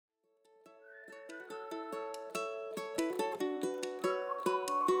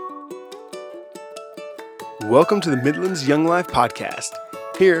Welcome to the Midlands Young Life Podcast.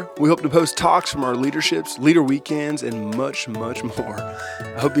 Here, we hope to post talks from our leaderships, leader weekends, and much, much more.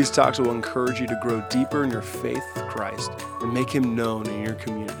 I hope these talks will encourage you to grow deeper in your faith with Christ and make Him known in your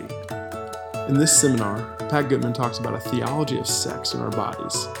community. In this seminar, Pat Goodman talks about a theology of sex in our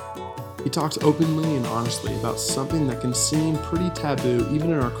bodies. He talks openly and honestly about something that can seem pretty taboo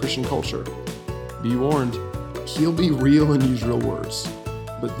even in our Christian culture. Be warned, he'll be real and use real words.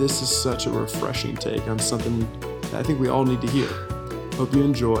 But this is such a refreshing take on something that I think we all need to hear. Hope you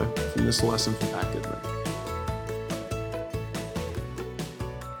enjoy from this lesson from Pat Goodman.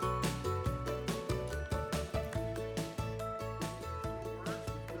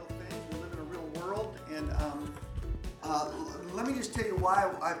 We live in a real world, and let me just tell you why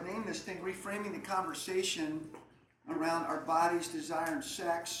I've named this thing Reframing the Conversation Around Our Bodies, Desire, and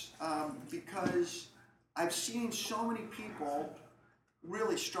Sex, because I've seen so many people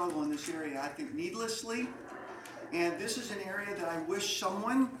really struggle in this area, I think needlessly, and this is an area that I wish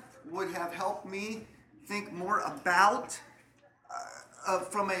someone would have helped me think more about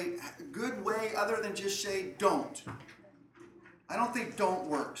from a good way other than just say don't. I don't think don't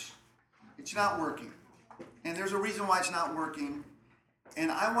works. It's not working, and there's a reason why it's not working,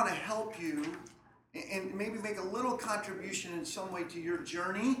 and I want to help you and maybe make a little contribution in some way to your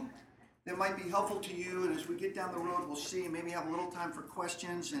journey that might be helpful to you. And as we get down the road, we'll see, maybe have a little time for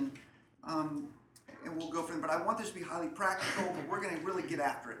questions, and we'll go from there. But I want this to be highly practical, but we're going to really get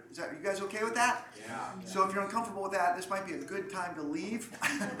after it. Are you guys okay with that? Yeah. So if you're uncomfortable with that, this might be a good time to leave,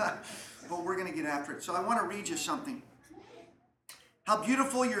 but we're going to get after it. So I want to read you something. How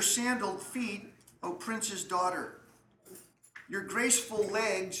beautiful your sandaled feet, O prince's daughter. Your graceful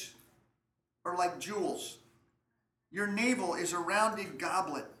legs are like jewels. Your navel is a rounded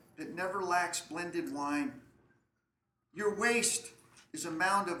goblet that never lacks blended wine. Your waist is a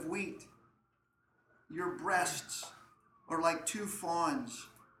mound of wheat. Your breasts are like two fawns.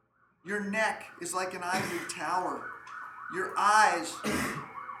 Your neck is like an ivory tower. Your eyes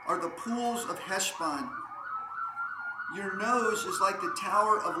are the pools of Heshbon. Your nose is like the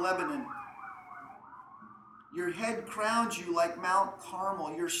Tower of Lebanon. Your head crowns you like Mount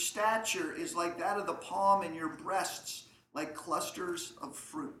Carmel. Your stature is like that of the palm, and your breasts like clusters of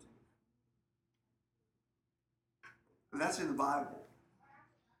fruit. That's in the Bible.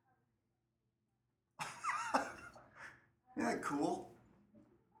 Isn't that cool?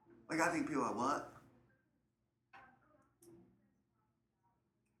 Like, I think people are, what?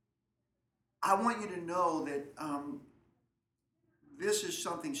 I want you to know that this is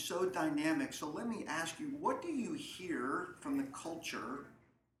something so dynamic. So let me ask you, what do you hear from the culture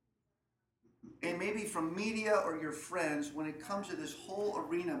and maybe from media or your friends when it comes to this whole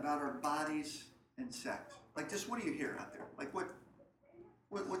arena about our bodies and sex? Like, just what do you hear out there? Like, what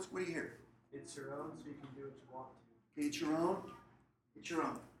do you hear? It's your own, so you can do what you want to. It's your own. It's your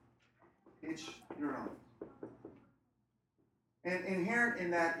own. It's your own. And inherent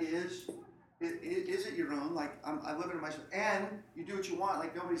in that is it your own? Like, I live it in myself, and you do what you want.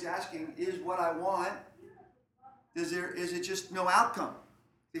 Like, nobody's asking, is what I want? Is it just no outcome?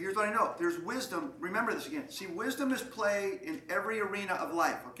 So here's what I know. There's wisdom. Remember this again. See, wisdom is play in every arena of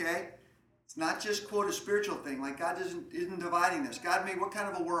life. Okay. It's not just, quote, a spiritual thing. Like, God isn't dividing this. God made what kind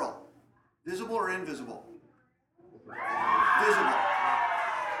of a world? Visible or invisible? Visible.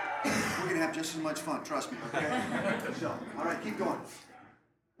 We're going to have just as much fun, trust me, okay? So, all right, keep going.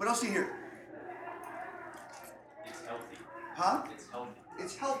 What else do you hear? It's healthy. Huh? It's healthy.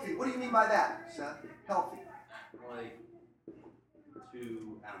 It's healthy. What do you mean by that, Seth? Healthy. Like, I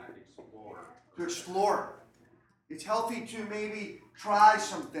don't know, explore. To explore. It's healthy to maybe try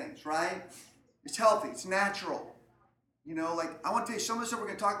some things, right? It's healthy. It's natural. You know, like, I want to tell you, some of the stuff we're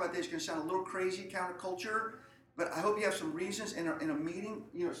going to talk about today is going to sound a little crazy, counterculture, but I hope you have some reasons in a meeting,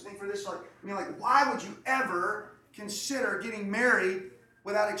 you know, think for this. Like, I mean, like, why would you ever consider getting married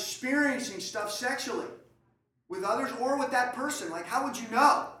without experiencing stuff sexually with others or with that person? Like, how would you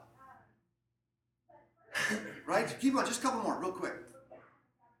know? Right? Keep on, just a couple more, real quick.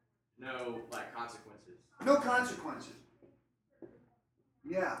 No, like, consequences. No consequences.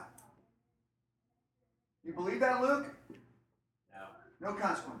 Yeah. You believe that, Luke? No. No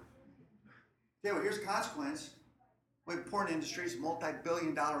consequence. Okay, well, here's a consequence. The porn industry is a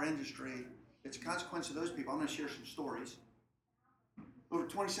multi-billion-dollar industry. It's a consequence of those people. I'm going to share some stories. Over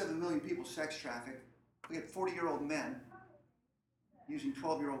 27 million people sex traffic. We have 40-year-old men using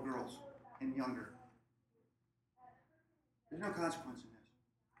 12-year-old girls and younger. There's no consequence in this.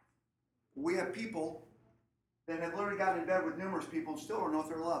 We have people that have literally gotten in bed with numerous people and still don't know if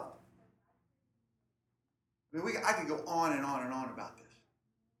they're loved. I mean, I could go on and on and on about this,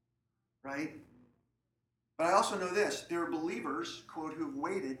 right? But I also know this. There are believers, quote, who've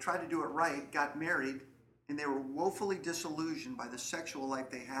waited, tried to do it right, got married, and they were woefully disillusioned by the sexual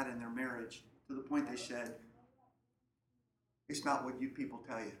life they had in their marriage to the point they said, it's not what you people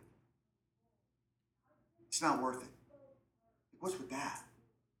tell you. It's not worth it. What's with that?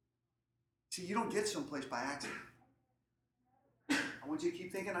 See, you don't get someplace by accident. I want you to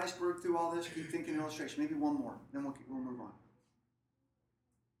keep thinking iceberg through all this, keep thinking illustration. Maybe one more, then we'll move on.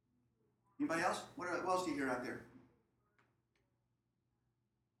 Anybody else? What else do you hear out there?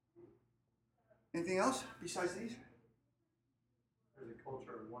 Anything else besides these? There's a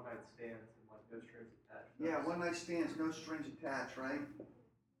culture of one-night stands and like no strings attached. Yeah, one-night stands, no strings attached, right?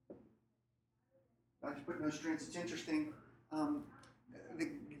 I just put no strings. It's interesting. The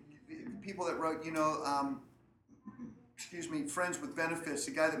people that wrote, Friends with Benefits,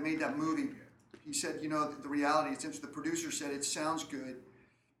 the guy that made that movie, he said, the reality, it's interesting. The producer said it sounds good,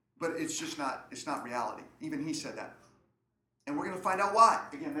 but it's just not, it's not reality. Even he said that. And we're going to find out why.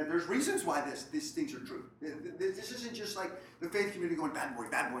 Again, there's reasons why these things are true. This isn't just like the faith community going, bad boy,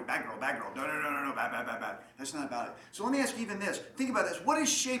 bad girl, no, bad. That's not about it. So let me ask you even this. Think about this. What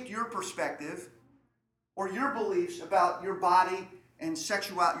has shaped your perspective or your beliefs about your body and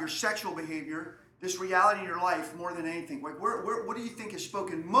your sexual behavior, this reality in your life more than anything? Like, what do you think has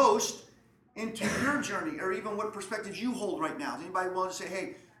spoken most into your journey, or even what perspectives you hold right now? Does anybody want to say,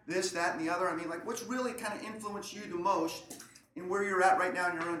 hey, this, that, and the other? I mean, like, what's really kind of influenced you the most in where you're at right now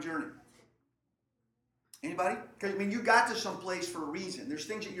in your own journey? Anybody? Because, you got to some place for a reason. There's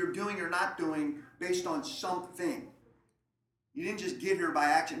things that you're doing or not doing based on something. You didn't just get here by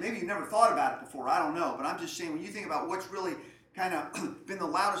accident. Maybe you never thought about it before. I don't know. But I'm just saying, when you think about what's really kind of been the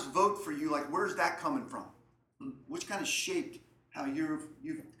loudest vote for you, like, where's that coming from? What's kind of shaped how you've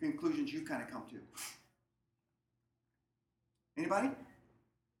conclusions you've kind of come to? Anybody?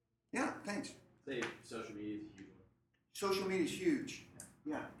 Yeah, thanks. Say social media is a huge one. Social media is huge.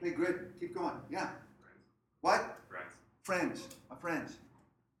 Yeah. Okay, good. Keep going. Yeah. Friends. What? Friends. Friends. My friends.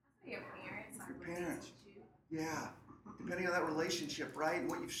 Your parents. Your parents. Yeah. Depending on that relationship, right?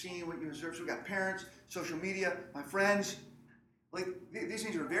 What you've seen, what you observed. So we got parents, social media, my friends. Like, these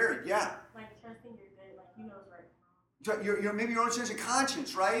things are varied. Yeah. Like trusting your good, like you know it's right from wrong. So maybe your own sense of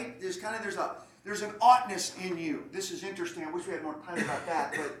conscience, right? There's an oughtness in you. This is interesting. I wish we had more time about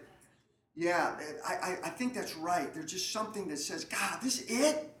that, but yeah, I think that's right. There's just something that says, God, this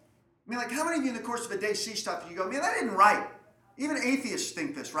it? I mean, like, how many of you in the course of a day see stuff and you go, man, that isn't right? Even atheists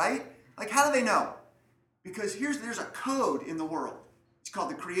think this, right? Like, how do they know? Because there's a code in the world. It's called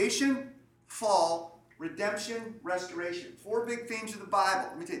the creation, fall, redemption, restoration. 4 big themes of the Bible.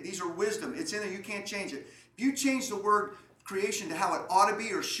 Let me tell you, these are wisdom. It's in there. You can't change it. If you change the word creation to how it ought to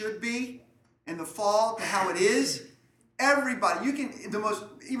be or should be, and the fall to how it is, everybody,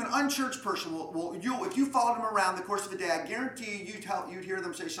 even unchurched person if you followed them around the course of a day, I guarantee you'd hear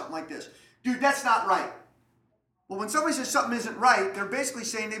them say something like this. Dude, that's not right. Well, when somebody says something isn't right, they're basically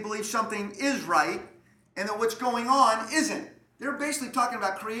saying they believe something is right, and that what's going on isn't. They're basically talking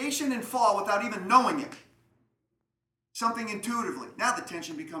about creation and fall without even knowing it. Something intuitively. Now the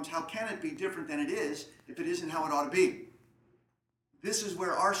tension becomes, how can it be different than it is if it isn't how it ought to be? This is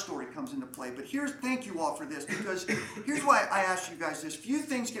where our story comes into play. But thank you all for this, because here's why I asked you guys this. Few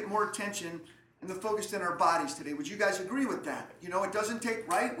things get more attention and the focus than our bodies today. Would you guys agree with that? It doesn't take,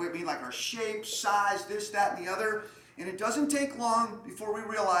 right? I mean, like our shape, size, this, that, and the other. And it doesn't take long before we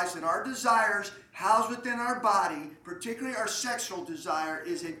realize that our desires housed within our body, particularly our sexual desire,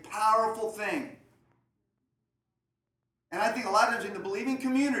 is a powerful thing. And I think a lot of times in the believing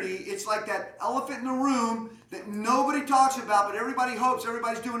community, it's like that elephant in the room that nobody talks about, but everybody hopes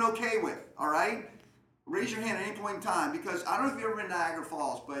everybody's doing okay with, all right? Raise your hand at any point in time, because I don't know if you've ever been to Niagara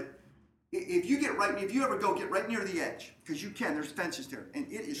Falls, but if you ever go, get right near the edge, because you can, there's fences there, and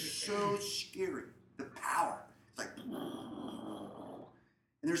it is so scary, the power. It's like, and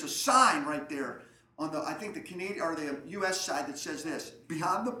there's a sign right there on the Canadian or the U.S. side that says this: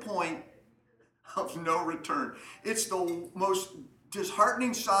 beyond the point of no return. It's the most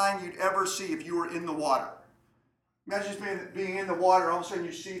disheartening sign you'd ever see if you were in the water. Imagine just being in the water, all of a sudden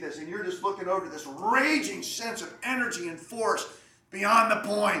you see this, and you're just looking over this raging sense of energy and force beyond the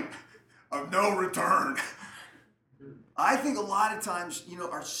point of no return. I think a lot of times,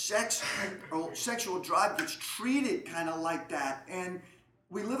 our sexual drive gets treated kind of like that. And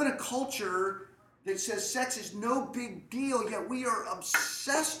we live in a culture that says sex is no big deal, yet we are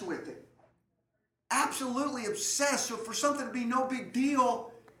obsessed with it. Absolutely obsessed. So for something to be no big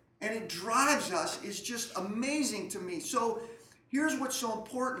deal and it drives us is just amazing to me. So here's what's so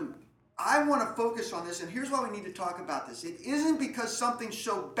important. I want to focus on this, and here's why we need to talk about this. It isn't because something's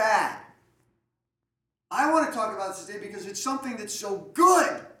so bad. I want to talk about this today because it's something that's so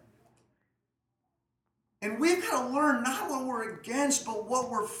good. And we've got to learn not what we're against, but what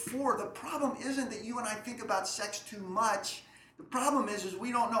we're for. The problem isn't that you and I think about sex too much. The problem is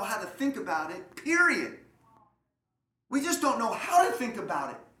we don't know how to think about it, period. We just don't know how to think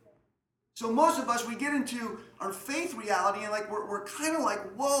about it. So most of us, we get into our faith reality and we're kind of like,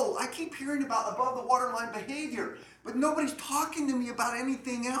 whoa, I keep hearing about above the waterline behavior, but nobody's talking to me about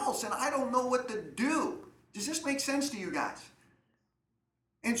anything else, and I don't know what to do. Does this make sense to you guys?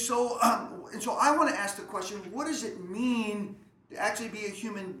 And so I want to ask the question, what does it mean to actually be a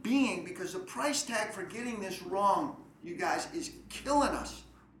human being? Because the price tag for getting this wrong, you guys, is killing us.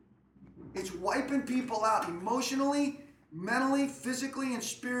 It's wiping people out emotionally, mentally, physically, and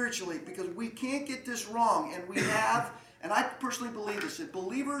spiritually, because we can't get this wrong. And we have, and I personally believe this, that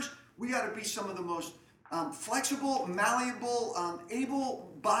believers, we got to be some of the most flexible, malleable,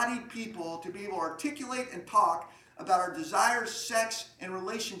 able-bodied people to be able to articulate and talk about our desires, sex, and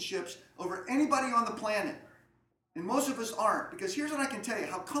relationships over anybody on the planet. And most of us aren't, because here's what I can tell you,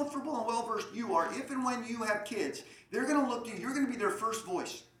 how comfortable and well-versed you are. If and when you have kids, they're going to look to you. You're going to be their first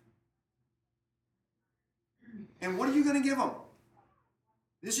voice. And what are you going to give them?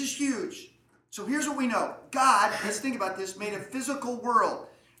 This is huge. So here's what we know. God, let's think about this, made a physical world.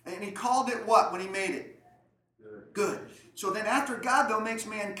 And he called it what when he made it? Good. So then after God, though, makes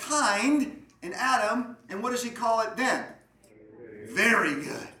mankind and Adam, and what does he call it then? Very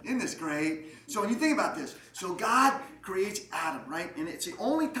good. Isn't this great? So when you think about this, so God creates Adam, right? And it's the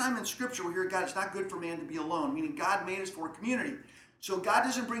only time in Scripture we hear God, it's not good for man to be alone, meaning God made us for a community. So God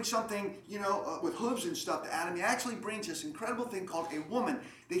doesn't bring something, with hooves and stuff to Adam. He actually brings this incredible thing called a woman.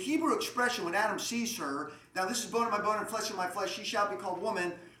 The Hebrew expression when Adam sees her, now this is bone of my bone and flesh of my flesh, she shall be called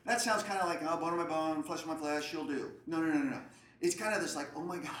woman. That sounds kind of like, oh, bone of my bone, flesh of my flesh, she'll do. No. It's kind of this like, oh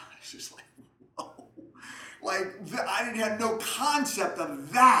my gosh, it's just like, whoa. Like, I didn't have no concept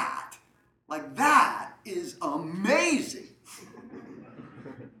of that. Like, that is amazing.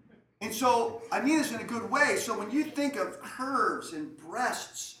 And so, I mean this in a good way. So when you think of curves and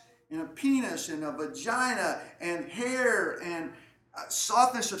breasts and a penis and a vagina and hair and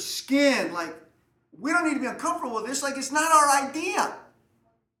softness of skin, like, we don't need to be uncomfortable with this. Like, it's not our idea.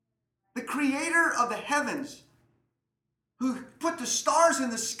 The creator of the heavens, who put the stars in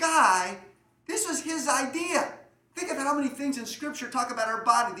the sky, this was his idea. Think of how many things in Scripture talk about our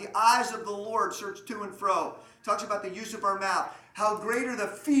body. The eyes of the Lord search to and fro. Talks about the use of our mouth. How great are the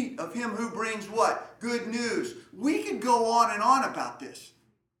feet of him who brings what? Good news. We could go on and on about this.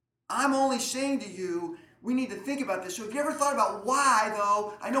 I'm only saying to you, we need to think about this. So have you ever thought about why,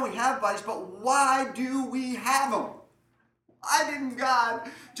 though? I know we have bodies, but why do we have them? Why didn't God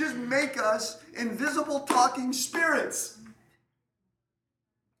just make us invisible talking spirits?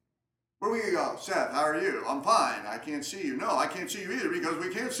 Where we go, Seth, how are you? I'm fine. I can't see you. No, I can't see you either because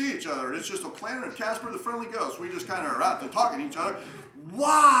we can't see each other. It's just a planet of Casper the Friendly Ghost. We just kind of are out there talking to each other.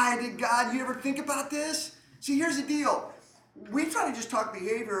 Why did God, you ever think about this? See, here's the deal. We try to just talk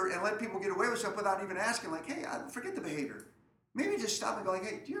behavior and let people get away with stuff without even asking, like, hey, forget the behavior. Maybe just stop and go like,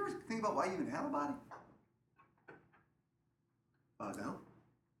 hey, do you ever think about why you even have a body? No.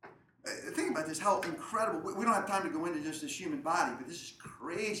 Think about this, how incredible. We don't have time to go into just this human body, but this is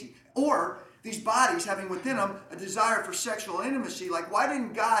crazy. Or these bodies having within them a desire for sexual intimacy. Like, why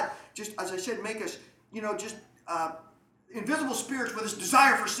didn't God just, as I said, make us, invisible spirits with this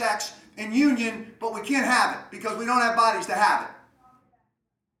desire for sex and union, but we can't have it because we don't have bodies to have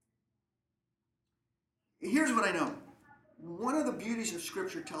it? Here's what I know. One of the beauties of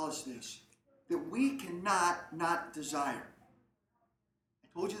Scripture tells us this, that we cannot not desire.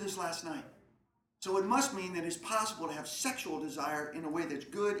 I told you this last night. So it must mean that it's possible to have sexual desire in a way that's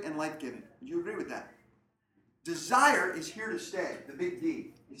good and life-giving. Would you agree with that? Desire is here to stay, the big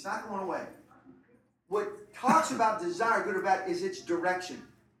D. It's not going away. What talks about desire, good or bad, is its direction.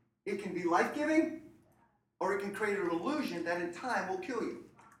 It can be life-giving, or it can create an illusion that in time will kill you,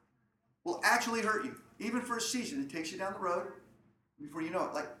 will actually hurt you. Even for a season, it takes you down the road before you know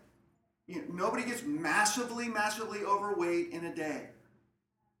it. Nobody gets massively overweight in a day.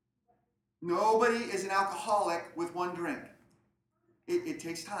 Nobody is an alcoholic with one drink. It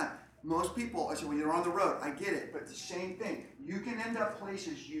takes time. Most people, I said, when you're on the road, I get it, but it's the same thing. You can end up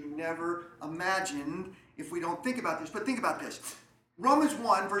places you never imagined if we don't think about this. But think about this. Romans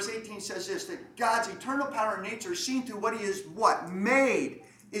 1, verse 18 says this, that God's eternal power in nature is seen through what he has, made.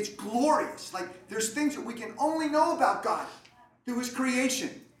 It's glorious. Like, there's things that we can only know about God through his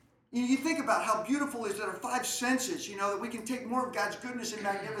creation. You think about how beautiful it is that our five senses, that we can take more of God's goodness and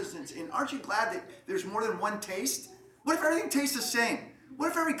magnificence. And aren't you glad that there's more than one taste? What if everything tastes the same?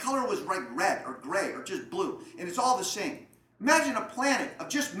 What if every color was like red or gray or just blue and it's all the same? Imagine a planet of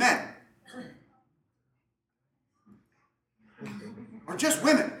just men. Or just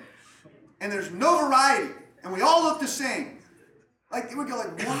women. And there's no variety. And we all look the same. Like, we go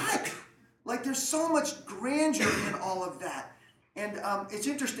like, what? Like, there's so much grandeur in all of that. And it's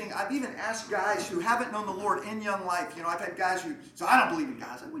interesting. I've even asked guys who haven't known the Lord in Young Life. You know, I've had guys who say, I don't believe in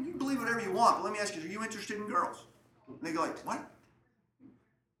God. I like, well, you believe whatever you want. But let me ask you, are you interested in girls? And they go like, what?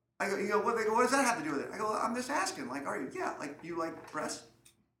 I go, you go, what? They go, what does that have to do with it? I go, I'm just asking. Like, are you? Yeah. Like, you like breasts?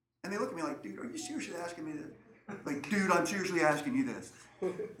 And they look at me like, dude, are you seriously asking me this? Like, dude, I'm seriously asking you this.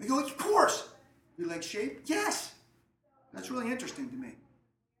 They go, of course. You like shape? Yes. That's really interesting to me.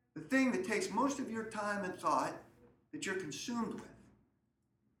 The thing that takes most of your time and thought that you're consumed with,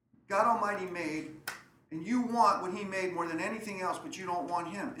 God Almighty made, and you want what he made more than anything else, but you don't want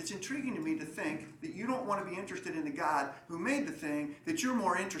him. It's intriguing to me to think that you don't want to be interested in the God who made the thing that you're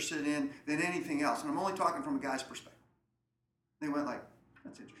more interested in than anything else. And I'm only talking from a guy's perspective. They went like,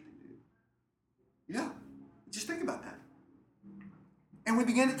 that's interesting, dude. Yeah, just think about that. And we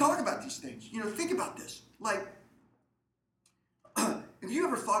began to talk about these things. You know, think about this. Like, have you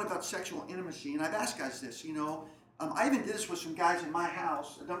ever thought about sexual intimacy? And I've asked guys this, you know. I even did this with some guys in my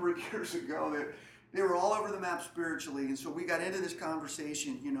house a number of years ago. They were all over the map spiritually. And so we got into this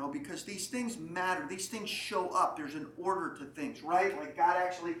conversation, you know, because these things matter. These things show up. There's an order to things, right? Like God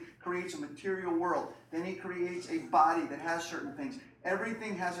actually creates a material world. Then he creates a body that has certain things.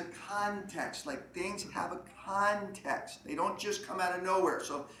 Everything has a context. Like things have a context. They don't just come out of nowhere.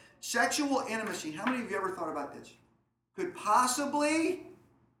 So sexual intimacy, how many of you ever thought about this? Could possibly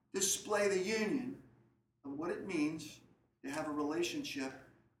display the union of what it means to have a relationship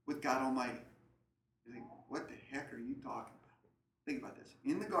with God Almighty. You think, what the heck are you talking about? Think about this.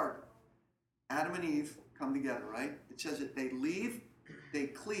 In the garden, Adam and Eve come together, right? It says that they leave, they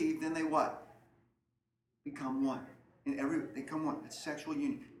cleave, then they what? Become one. They come one. It's sexual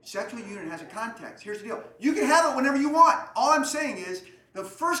union. Sexual union has a context. Here's the deal. You can have it whenever you want. All I'm saying is the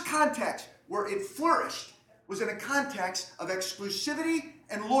first context where it flourished was in a context of exclusivity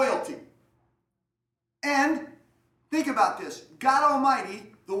and loyalty. And think about this. God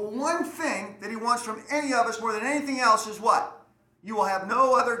Almighty, the one thing that he wants from any of us more than anything else is what? You will have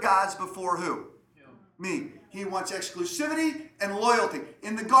no other gods before who? Me. He wants exclusivity and loyalty.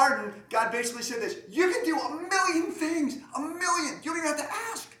 In the garden, God basically said this, you can do a million things, a million. You don't even have to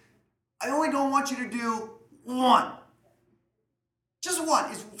ask. I only don't want you to do one. Just one.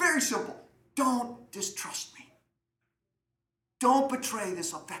 It's very simple. Don't distrust me. Don't betray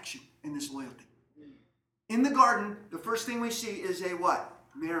this affection and this loyalty. In the garden, the first thing we see is a what?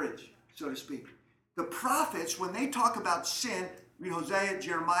 Marriage, so to speak. The prophets, when they talk about sin, read Hosea,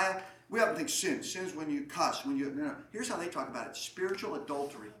 Jeremiah, we often think sin. Sin's when you cuss, no. Here's how they talk about it. Spiritual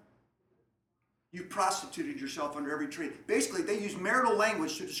adultery. You prostituted yourself under every tree. Basically, they use marital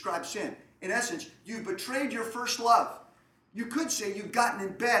language to describe sin. In essence, you betrayed your first love. You could say you've gotten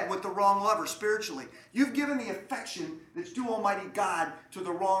in bed with the wrong lover spiritually. You've given the affection that's due Almighty God to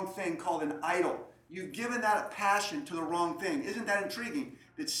the wrong thing called an idol. You've given that passion to the wrong thing. Isn't that intriguing?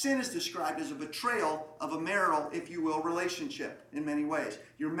 That sin is described as a betrayal of a marital, if you will, relationship in many ways.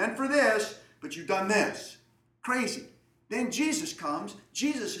 You're meant for this, but you've done this. Crazy. Then Jesus comes.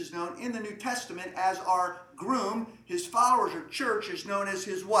 Jesus is known in the New Testament as our groom. His followers or church is known as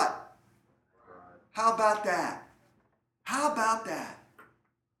his what? How about that? How about that?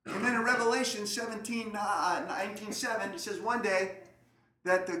 And then in Revelation 19:7, it says one day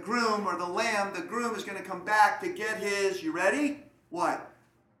that the groom or the lamb, the groom is going to come back to get his, you ready? What?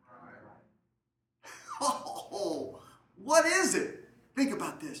 Oh, what is it? Think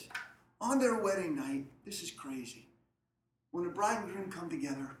about this. On their wedding night, this is crazy. When the bride and groom come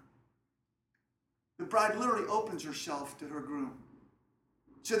together, the bride literally opens herself to her groom.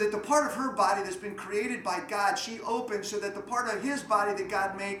 So that the part of her body that's been created by God, she opens so that the part of his body that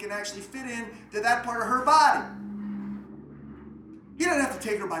God made can actually fit in to that part of her body. He doesn't have to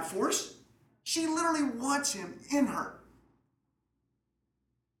take her by force. She literally wants him in her.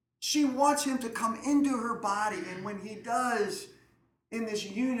 She wants him to come into her body, and when he does, in this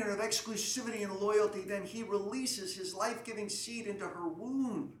union of exclusivity and loyalty, then he releases his life-giving seed into her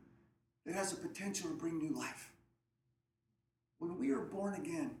womb that has the potential to bring new life. When we are born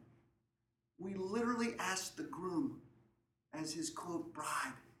again, we literally ask the groom as his, quote,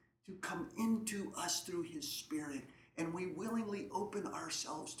 bride to come into us through his Spirit, and we willingly open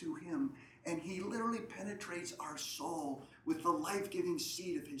ourselves to him, and he literally penetrates our soul with the life-giving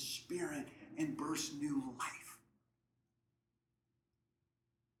seed of his Spirit and bursts new life.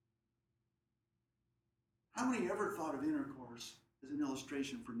 How many ever thought of intercourse as an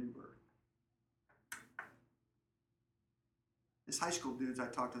illustration for new birth. This high school dudes I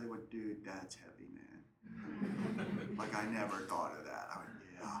talked to, they went, dude, that's heavy, man. Like, I never thought of that. I went,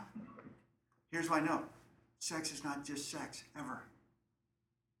 yeah. Here's what I know. Sex is not just sex, ever.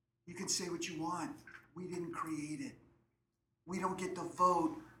 You can say what you want. We didn't create it. We don't get to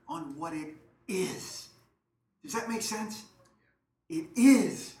vote on what it is. Does that make sense? It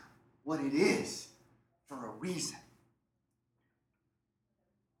is what it is for a reason.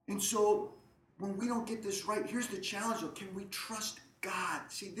 And so, when we don't get this right, here's the challenge though. Can we trust God?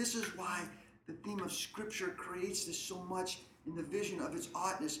 See, this is why the theme of Scripture creates this so much in the vision of its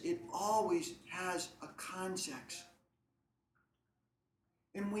oughtness. It always has a context.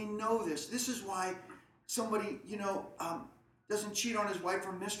 And we know this. This is why somebody, doesn't cheat on his wife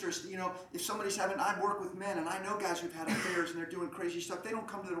or mistress. If somebody's I work with men, and I know guys who've had affairs and they're doing crazy stuff. They don't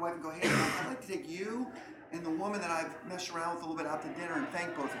come to their wife and go, hey, I'd like to take you and the woman that I've messed around with a little bit out to dinner and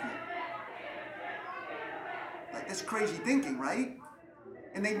thank both of you. Like, that's crazy thinking, right?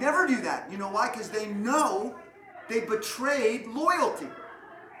 And they never do that. You know why? Because they know they betrayed loyalty.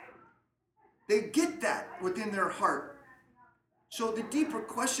 They get that within their heart. So the deeper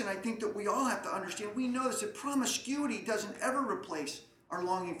question I think that we all have to understand, we know this, that promiscuity doesn't ever replace our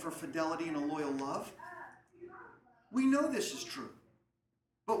longing for fidelity and a loyal love. We know this is true.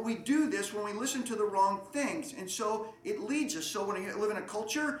 But we do this when we listen to the wrong things. And so it leads us. So when we live in a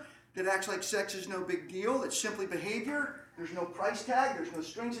culture that acts like sex is no big deal, it's simply behavior, there's no price tag, there's no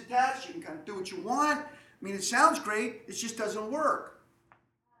strings attached, you can kind of do what you want. I mean, it sounds great, it just doesn't work.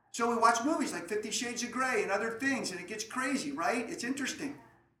 So we watch movies like 50 Shades of Grey and other things, and it gets crazy, right? It's interesting.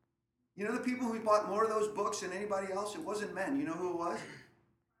 You know the people who bought more of those books than anybody else? It wasn't men. You know who it was?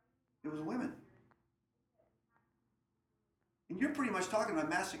 It was women. And you're pretty much talking about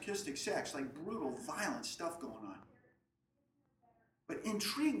masochistic sex, like brutal, violent stuff going on. But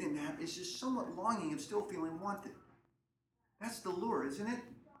intrigued in that is this somewhat longing of still feeling wanted. That's the lure, isn't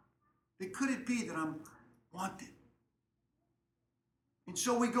it? Could it be that I'm wanted? And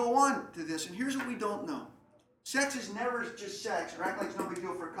so we go on to this, and here's what we don't know. Sex is never just sex, or act like it's no big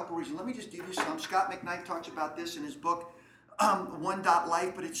deal for a couple reasons. Let me just give you some. Scott McKnight talks about this in his book, One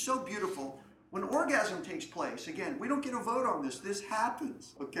Life, but it's so beautiful. When orgasm takes place, again, we don't get a vote on this. This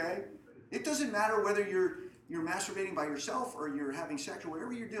happens, okay? It doesn't matter whether you're masturbating by yourself or you're having sex or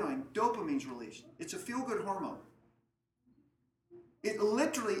whatever you're doing, dopamine's released. It's a feel-good hormone. It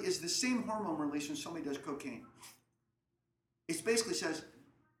literally is the same hormone released when somebody does cocaine. It basically says,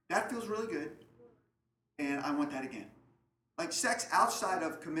 that feels really good, and I want that again. Like sex outside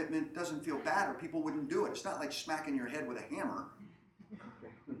of commitment doesn't feel bad, or people wouldn't do it. It's not like smacking your head with a hammer.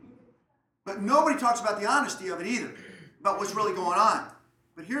 But nobody talks about the honesty of it either, about what's really going on.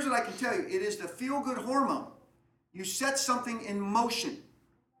 But here's what I can tell you. It is the feel-good hormone. You set something in motion.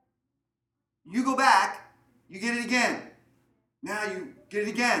 You go back, you get it again. Now you get it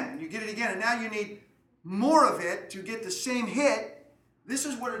again, and you get it again, and now you need more of it to get the same hit. This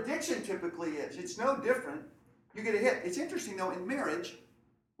is what addiction typically is. It's no different. You get a hit. It's interesting, though, in marriage,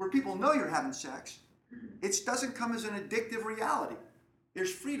 where people know you're having sex, it doesn't come as an addictive reality.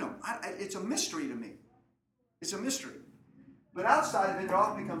 There's freedom. It's a mystery to me. It's a mystery. But outside of it, it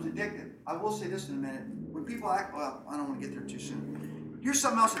often becomes addictive. I will say this in a minute. When people act, well, I don't want to get there too soon. Here's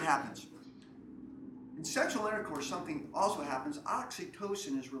something else that happens. In sexual intercourse, something also happens.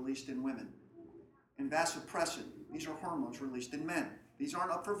 Oxytocin is released in women. And vasopressin. These are hormones released in men. These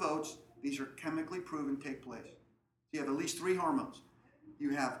aren't up for votes. These are chemically proven take place. You have at least 3 hormones. You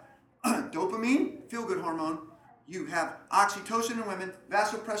have dopamine, feel-good hormone. You have oxytocin in women,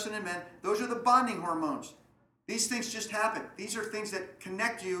 vasopressin in men. Those are the bonding hormones. These things just happen. These are things that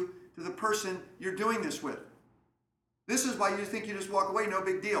connect you to the person you're doing this with. This is why you think you just walk away, no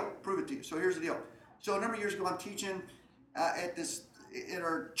big deal. Prove it to you. So here's the deal. So a number of years ago, I'm teaching at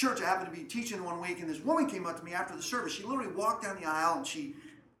our church. I happened to be teaching one week, and this woman came up to me after the service. She literally walked down the aisle, and she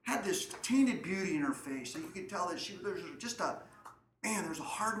had this tainted beauty in her face. So you could tell that there's just there's a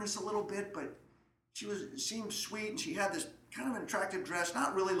hardness a little bit, but seemed sweet, and she had this kind of an attractive dress,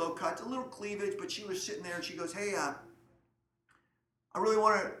 not really low cut, a little cleavage, but she was sitting there, and she goes, hey, I really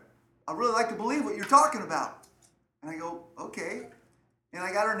like to believe what you're talking about. And I go, okay. And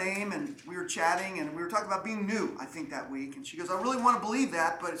I got her name, and we were chatting, and we were talking about being new, I think, that week. And she goes, I really want to believe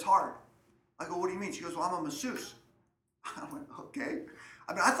that, but it's hard. I go, what do you mean? She goes, well, I'm a masseuse. I went, okay.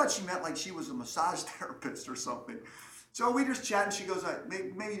 I mean, I thought she meant like she was a massage therapist or something. So we just chat, and she goes,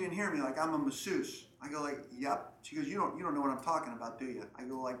 maybe you didn't hear me, like, I'm a masseuse. I go, like, yep. She goes, you don't know what I'm talking about, do you? I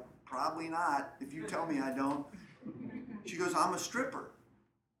go, like, probably not. If you tell me I don't. She goes, I'm a stripper.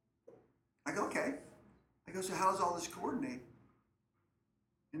 I go, okay. I go, so how does all this coordinate?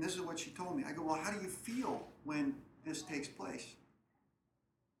 And this is what she told me. I go, well, how do you feel when this takes place?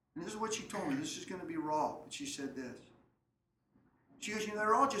 And this is what she told me. This is going to be raw. But she said this. She goes,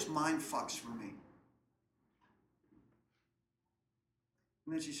 they're all just mind fucks for me.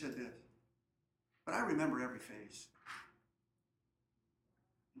 And then she said this. But I remember every face.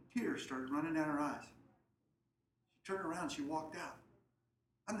 And tears started running down her eyes. She turned around and she walked out.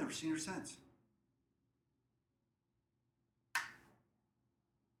 I've never seen her since.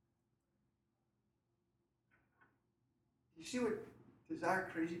 You see what desire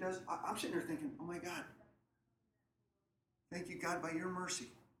crazy does? I'm sitting there thinking, oh my God. Thank you, God, by your mercy.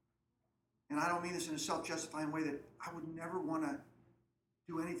 And I don't mean this in a self-justifying way that I would never want to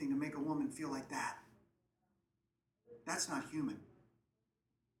do anything to make a woman feel like that. That's not human.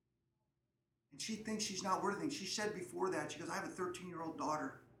 And she thinks she's not worth it. She said before that, she goes, I have a 13-year-old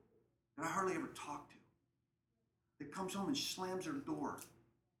daughter that I hardly ever talk to, that comes home and slams her door.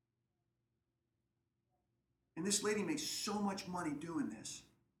 And this lady makes so much money doing this.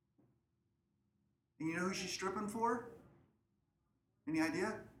 And you know who she's stripping for? Any idea?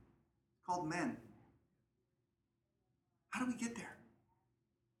 It's called men. How do we get there?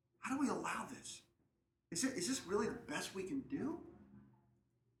 How do we allow this? Is this really the best we can do?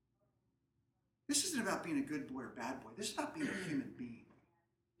 This isn't about being a good boy or bad boy. This is about being a human being.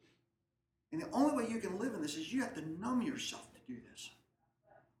 And the only way you can live in this is you have to numb yourself to do this.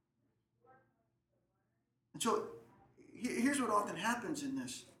 And so here's what often happens in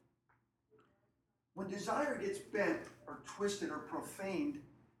this. When desire gets bent or twisted or profaned,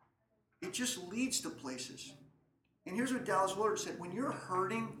 it just leads to places. And here's what Dallas Willard said. When you're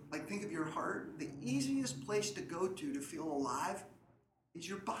hurting, like think of your heart, the easiest place to go to feel alive is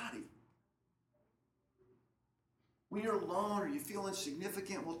your body. When you're alone or you feel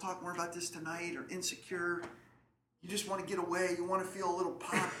insignificant, we'll talk more about this tonight, or insecure, you just want to get away, you want to feel a little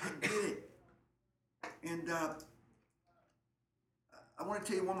pop, I get it. And I want to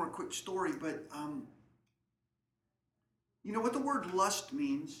tell you one more quick story, but you know what the word lust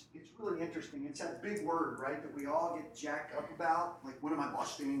means? It's really interesting. It's that big word, right, that we all get jacked up about. Like, what am I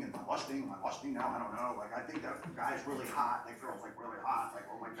lusting? Am I lusting? Am I lusting? No, I don't know. Like, I think that guy's really hot. That girl's, like, really hot. Like,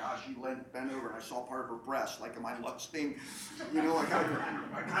 oh, my gosh, she bent over and I saw part of her breast. Like, am I lusting? You know, like, I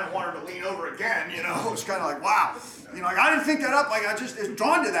kind of want her to lean over again, you know? It's kind of like, wow. You know, like, I didn't think that up. Like, I just is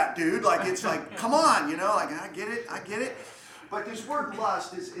drawn to that dude. Like, it's like, come on, you know? Like, I get it. But this word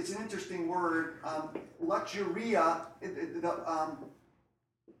lust is an interesting word. Luxuria,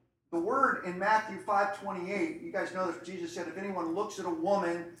 the word in Matthew 5:28, you guys know that Jesus said, if anyone looks at a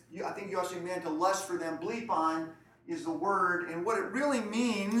woman, I think you also meant to lust for them, bleep on is the word. And what it really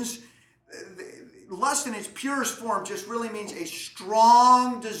means, lust in its purest form just really means a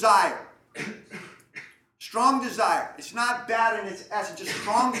strong desire. Strong desire. It's not bad in its essence, just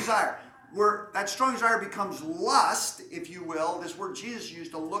strong desire. Where that strong desire becomes lust, if you will, this word Jesus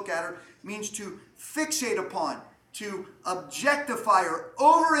used to look at her, means to fixate upon, to objectify or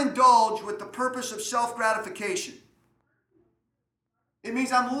overindulge with the purpose of self-gratification. It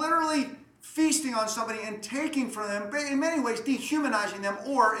means I'm literally feasting on somebody and taking from them, in many ways dehumanizing them,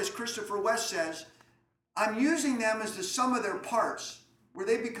 or as Christopher West says, I'm using them as the sum of their parts, where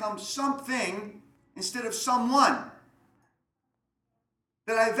they become something instead of someone.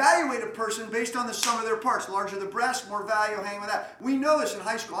 That I evaluate a person based on the sum of their parts. Larger the breast, more value hanging with that. We know this in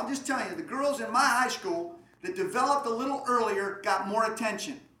high school. I'm just telling you, the girls in my high school that developed a little earlier got more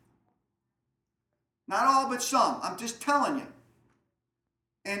attention. Not all, but some. I'm just telling you.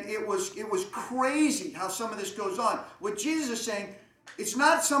 And it was crazy how some of this goes on. What Jesus is saying, it's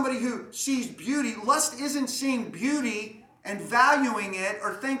not somebody who sees beauty. Lust isn't seeing beauty and valuing it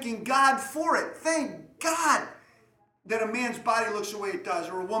or thanking God for it. Thank God that a man's body looks the way it does,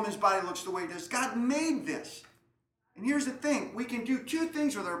 or a woman's body looks the way it does. God made this. And here's the thing. We can do two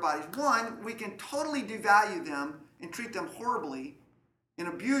things with our bodies. One, we can totally devalue them and treat them horribly and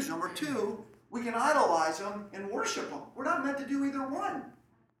abuse them. Or two, we can idolize them and worship them. We're not meant to do either one.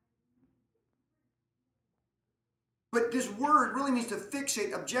 But this word really means to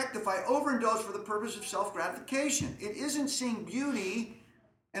fixate, objectify, overindulge for the purpose of self-gratification. It isn't seeing beauty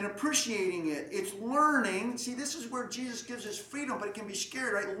and appreciating it. It's learning. See, this is where Jesus gives us freedom, but it can be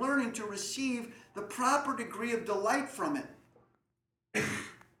scary, right? Learning to receive the proper degree of delight from it.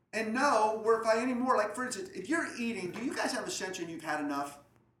 And know where if I any more, like for instance, if you're eating, do you guys have a sense when you've had enough?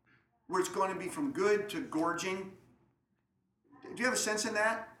 Where it's going to be from good to gorging? Do you have a sense in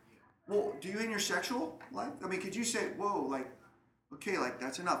that? Well, do you in your sexual life? I mean, could you say, whoa, like, okay, like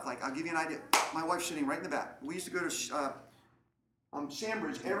that's enough. Like, I'll give you an idea. My wife's sitting right in the back. We used to go to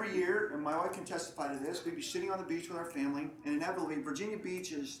Sandbridge, every year, and my wife can testify to this, we'd be sitting on the beach with our family, and inevitably, Virginia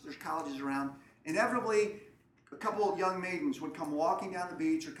Beach there's colleges around, inevitably, a couple of young maidens would come walking down the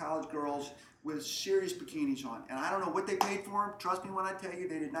beach, or college girls, with serious bikinis on. And I don't know what they paid for them. Trust me when I tell you,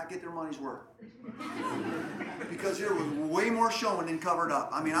 they did not get their money's worth. Because there was way more showing than covered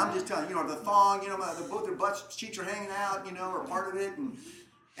up. I mean, I'm just telling you, the thong, both their butts, cheeks are hanging out, are part of it.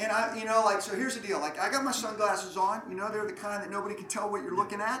 And I, so here's the deal. Like, I got my sunglasses on. They're the kind that nobody can tell what you're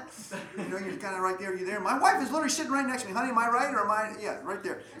looking at. You're kind of right there. You're there. My wife is literally sitting right next to me. Honey, am I right or am I? Yeah, right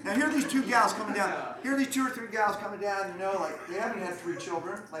there. Now, here are these two gals coming down. Here are these 2 or 3 gals coming down, like, they haven't had 3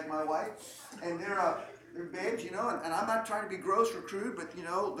 children, like my wife. And they're babes, and I'm not trying to be gross or crude, but,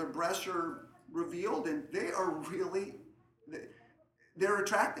 their breasts are revealed, and they are really, they're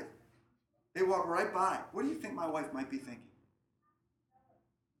attractive. They walk right by. What do you think my wife might be thinking?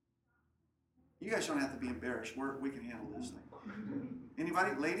 You guys don't have to be embarrassed. We can handle this thing.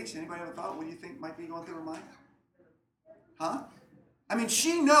 Anybody? Ladies, anybody have a thought? What do you think might be going through her mind? Huh? I mean,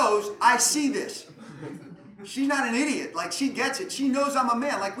 she knows I see this. She's not an idiot. Like, she gets it. She knows I'm a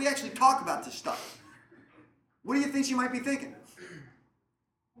man. Like, we actually talk about this stuff. What do you think she might be thinking?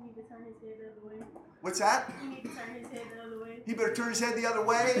 You need to turn his head the other way. What's that? You need to turn his head the other way. He better turn his head the other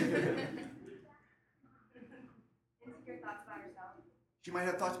way. Insecure thoughts about herself. She might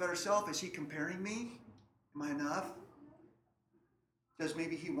have thoughts about herself. Is he comparing me? Am I enough? Does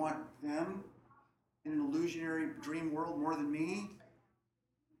maybe he want them in an illusionary dream world more than me?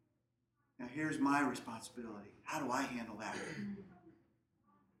 Now here's my responsibility. How do I handle that?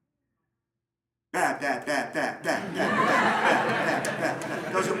 That.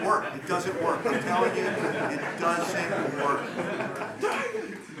 It doesn't work. It doesn't work. I'm telling you, it doesn't work.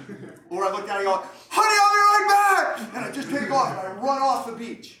 Or I look down and go, honey, I'll be right back! And I just take off and I run off the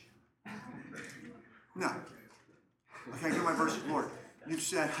beach. No. I can't do my verses, Lord. You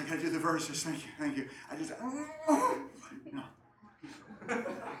said I gotta do the verses. Thank you. I just, no.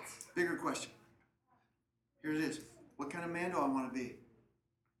 Bigger question. Here it is. What kind of man do I want to be?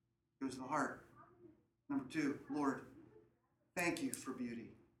 It was the heart. Number 2, Lord, thank you for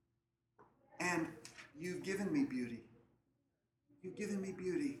beauty. And you've given me beauty. You've given me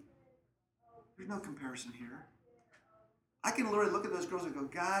beauty. There's no comparison here. I can literally look at those girls and go,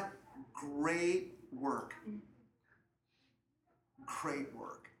 God, great work. Great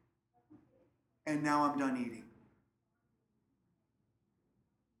work. And now I'm done eating.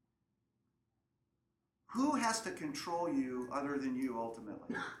 Who has to control you other than you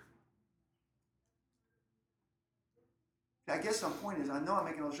ultimately? I guess my point is, I know I'm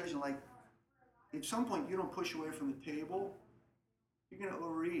making an illustration, like, at some point you don't push away from the table, you're going to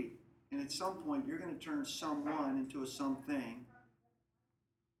overeat. And at some point you're going to turn someone into a something.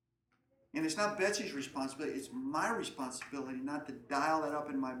 And it's not Betsy's responsibility, it's my responsibility not to dial that up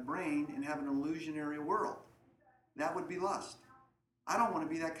in my brain and have an illusionary world. That would be lust. I don't want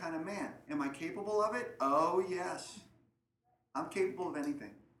to be that kind of man. Am I capable of it? Oh, yes. I'm capable of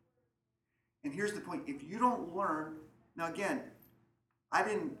anything. And here's the point. If you don't learn, now again,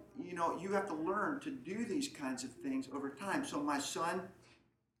 you have to learn to do these kinds of things over time. So my son,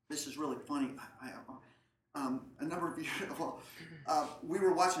 this is really funny. A number of years, we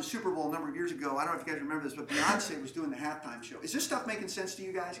were watching Super Bowl a number of years ago. I don't know if you guys remember this, but Beyonce was doing the halftime show. Is this stuff making sense to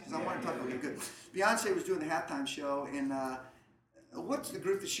you guys? Because I want to talk about it. Good. Beyonce was doing the halftime show, and what's the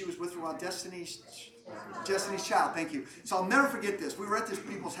group that she was with for a while? Destiny's Child. Thank you. So I'll never forget this. We were at this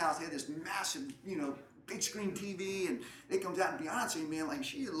people's house. They had this massive, big screen TV, and it comes out, and Beyonce, man, like,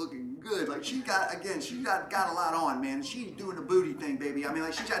 she's looking good. Like, she got a lot on, man. She's doing the booty thing, baby. I mean,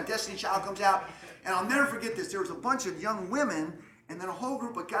 like, she's got Destiny Child comes out, and I'll never forget this. There was a bunch of young women, and then a whole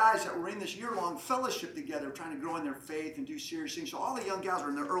group of guys that were in this year-long fellowship together, trying to grow in their faith and do serious things. So all the young gals were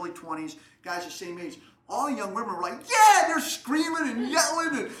in their early 20s, guys the same age. All the young women were like, yeah, they're screaming and yelling,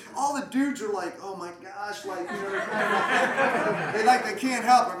 and all the dudes are like, oh my gosh, like, they can't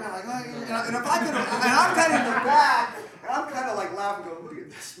help it. They're like, and if I could, and I'm kind of in the back, and I'm kind of like laughing, going, look at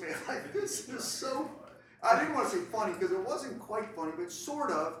this, man, like, this is so, I didn't want to say funny, because it wasn't quite funny, but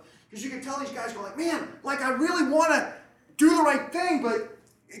sort of, because you could tell these guys go like, man, like, I really want to do the right thing, but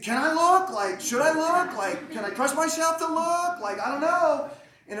can I look? Like, should I look? Like, can I trust myself to look? Like, I don't know.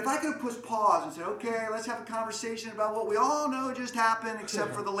 And if I could have pushed pause and said, okay, let's have a conversation about what we all know just happened,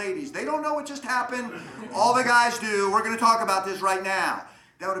 except for the ladies. They don't know what just happened. All the guys do. We're going to talk about this right now.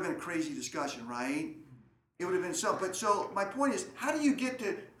 That would have been a crazy discussion, right? It would have been so. But so my point is, how do you get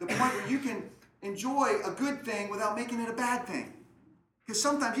to the point where you can enjoy a good thing without making it a bad thing? Because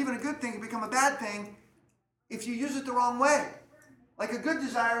sometimes even a good thing can become a bad thing if you use it the wrong way. Like a good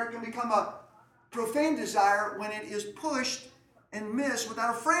desire can become a profane desire when it is pushed and miss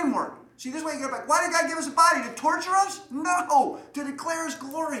without a framework. See, this way you go back. Why did God give us a body? To torture us? No, to declare His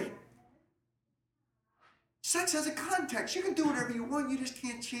glory. Sex has a context. You can do whatever you want. You just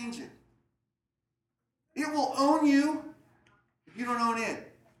can't change it. It will own you if you don't own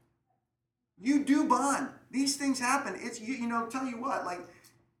it. You do bond. These things happen. It's, tell you what, like,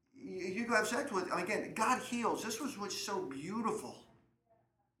 you go have sex with, again, God heals. This was what's so beautiful.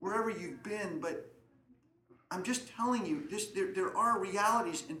 Wherever you've been, but I'm just telling you, there are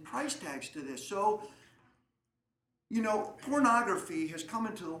realities and price tags to this. So, pornography has come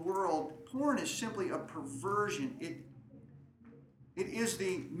into the world. Porn is simply a perversion. It is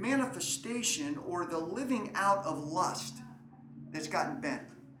the manifestation or the living out of lust that's gotten bent.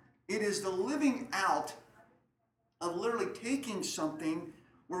 It is the living out of literally taking something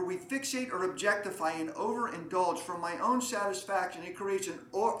where we fixate or objectify and overindulge for my own satisfaction. It creates an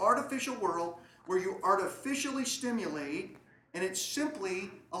artificial world where you artificially stimulate, and it simply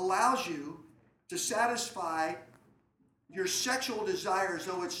allows you to satisfy your sexual desires,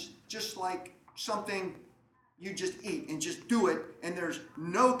 though it's just like something you just eat and just do it, and there's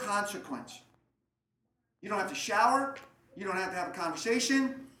no consequence. You don't have to shower. You don't have to have a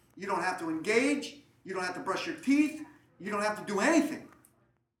conversation. You don't have to engage. You don't have to brush your teeth. You don't have to do anything.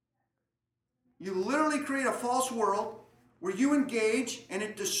 You literally create a false world where you engage, and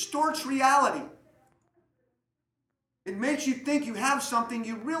it distorts reality. It makes you think you have something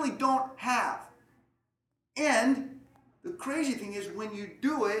you really don't have. And the crazy thing is when you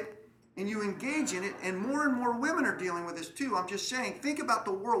do it and you engage in it, and more women are dealing with this too. I'm just saying, think about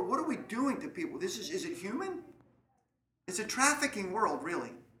the world. What are we doing to people? Is it human? It's a trafficking world,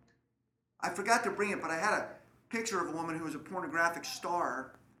 really. I forgot to bring it, but I had a picture of a woman who was a pornographic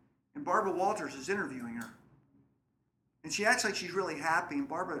star, and Barbara Walters is interviewing her. And she acts like she's really happy, and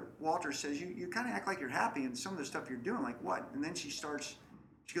Barbara Walters says, you kind of act like you're happy in some of the stuff you're doing, like what? And then she goes,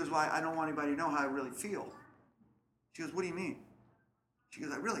 well, I don't want anybody to know how I really feel. She goes, what do you mean? She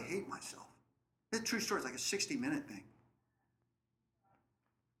goes, I really hate myself. It's a true story. It's like a 60-minute thing.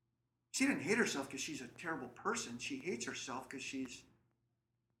 She didn't hate herself because she's a terrible person. She hates herself because she's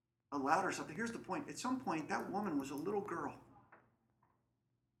allowed herself. Here's the point. At some point, that woman was a little girl.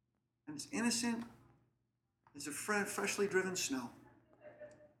 And as innocent as a freshly driven snow.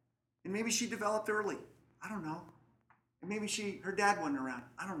 And maybe she developed early. I don't know. And maybe her dad wasn't around.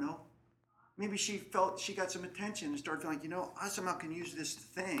 I don't know. Maybe she felt she got some attention and started feeling like, I somehow can use this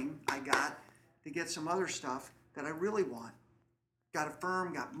thing I got to get some other stuff that I really want. Got a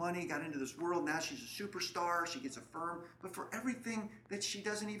firm, got money, got into this world. Now she's a superstar. She gets a firm. But for everything that she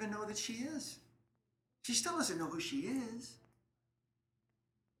doesn't even know that she is. She still doesn't know who she is.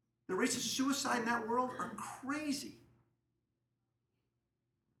 The rates of suicide in that world are crazy.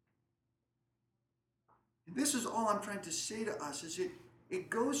 And this is all I'm trying to say to us, is it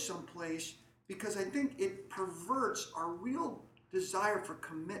goes someplace because I think it perverts our real desire for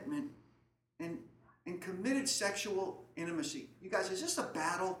commitment and committed sexual intimacy. You guys, is this a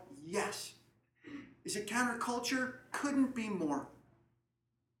battle? Yes. Is it counterculture? Couldn't be more.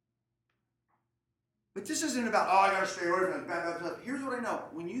 But this isn't about, I got to stay away from that. Here's what I know.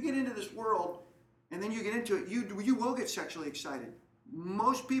 When you get into this world and then you get into it, you will get sexually excited.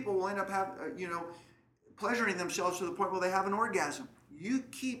 Most people will end up pleasuring themselves to the point where they have an orgasm. You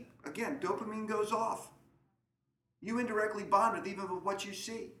keep, again, dopamine goes off. You indirectly bond with even with what you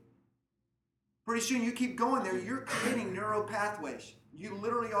see. Pretty soon you keep going there, you're creating neural pathways. You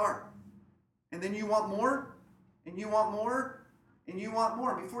literally are. And then you want more, and you want more, and you want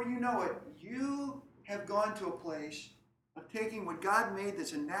more. Before you know it, you have gone to a place of taking what God made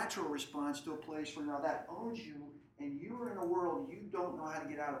that's a natural response to a place where now that owns you, and you are in a world you don't know how to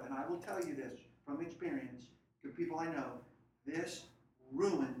get out of. And I will tell you this from experience, to people I know, this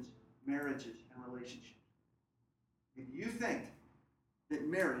ruins marriages and relationships. If you think that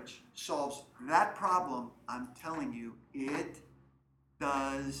marriage solves that problem, I'm telling you, it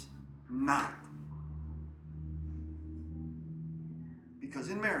does not. Because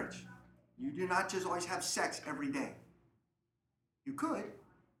in marriage, you do not just always have sex every day. You could,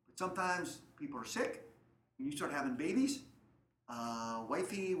 but sometimes people are sick, and you start having babies.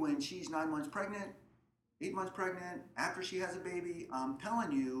 Wifey, when she's 9 months pregnant, 8 months pregnant, after she has a baby, I'm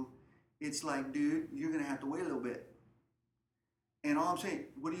telling you, it's like, dude, you're going to have to wait a little bit. And all I'm saying,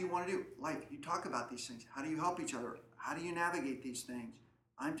 what do you want to do? Like, you talk about these things. How do you help each other? How do you navigate these things?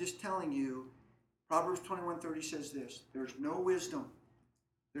 I'm just telling you, Proverbs 21:30 says this: there's no wisdom,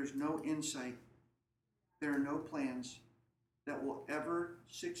 there's no insight, there are no plans that will ever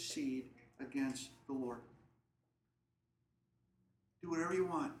succeed against the Lord. Do whatever you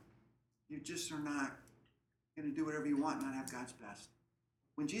want. You just are not You're going to do whatever you want and not have God's best.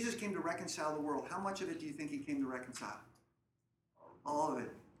 When Jesus came to reconcile the world, how much of it do you think he came to reconcile? All of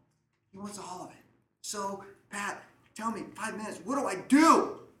it. He wants all of it. So, Pat, tell me, 5 minutes, what do I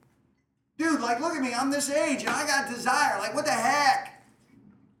do? Dude, like, look at me. I'm this age and I got desire. Like, what the heck?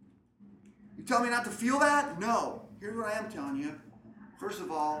 You tell me not to feel that? No. Here's what I am telling you. First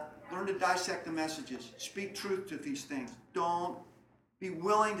of all, learn to dissect the messages. Speak truth to these things. Don't be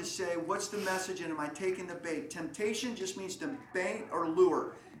willing to say, what's the message and am I taking the bait? Temptation just means to bait or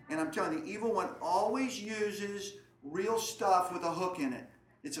lure. And I'm telling you, the evil one always uses real stuff with a hook in it.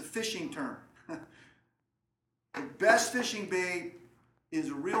 It's a fishing term. The best fishing bait is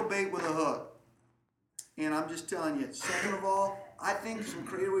a real bait with a hook. And I'm just telling you, second of all, I think some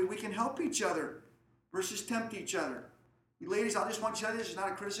creative way we can help each other versus tempt each other. You ladies, I just want you to know this is not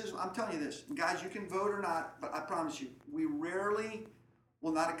a criticism. I'm telling you this. And guys, you can vote or not, but I promise you, we rarely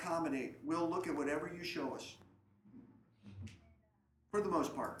will not accommodate. We'll look at whatever you show us. For the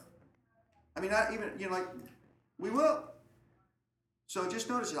most part. I mean, not even, like, we will. So just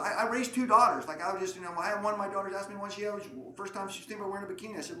notice it. I raised 2 daughters. Like, I was just, I had one of my daughters ask me when she was, first time she was thinking about wearing a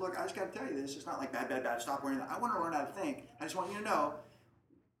bikini. I said, look, I just got to tell you this. It's not like bad, stop wearing that. I want her to learn how to think. I just want you to know,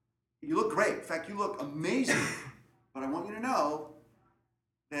 you look great. In fact, you look amazing. But I want you to know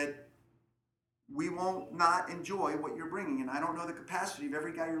that we won't not enjoy what you're bringing. And I don't know the capacity of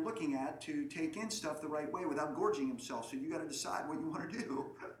every guy you're looking at to take in stuff the right way without gorging himself. So you got to decide what you want to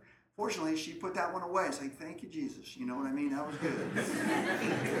do. Fortunately, she put that one away. It's like, thank you, Jesus. You know what I mean? That was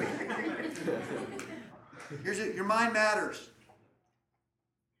good. Your mind matters.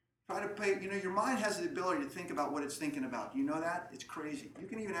 Try to pay, your mind has the ability to think about what it's thinking about. You know that? It's crazy. You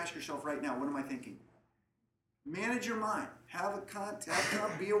can even ask yourself right now, what am I thinking? Manage your mind.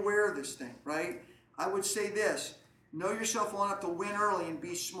 Be aware of this thing, right? I would say this. Know yourself well enough to win early and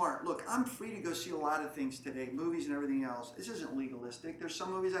be smart. Look, I'm free to go see a lot of things today, movies and everything else. This isn't legalistic. There's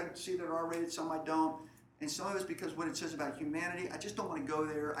some movies I see that are R-rated, some I don't. And some of it's because what it says about humanity, I just don't want to go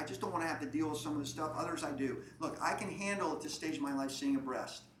there. I just don't want to have to deal with some of the stuff. Others I do. Look, I can handle at this stage of my life seeing a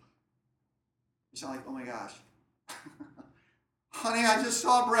breast. It's not like, oh my gosh. Honey, I just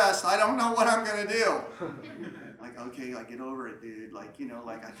saw a breast. I don't know what I'm going to do. Like, okay, like, get over it, dude. Like,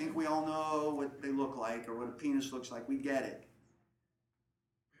 I think we all know what they look like or what a penis looks like. We get it.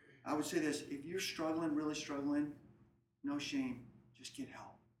 I would say this. If you're struggling, really struggling, no shame. Just get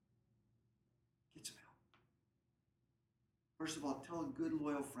help. Get some help. First of all, tell a good,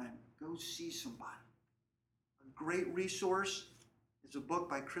 loyal friend. Go see somebody. A great resource is a book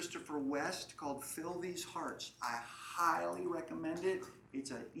by Christopher West called Fill These Hearts. I highly recommend it.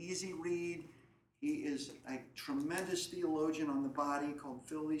 It's an easy read. He is a tremendous theologian on the body called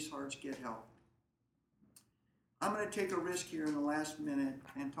Fill These Hearts, Get Help. I'm going to take a risk here in the last minute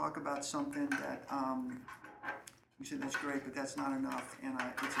and talk about something that you said that's great, but that's not enough. And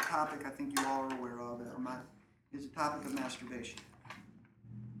it's a topic I think you all are aware of. It's a topic of masturbation.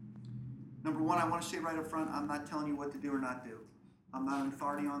 Number one, I want to say right up front, I'm not telling you what to do or not do. I'm not an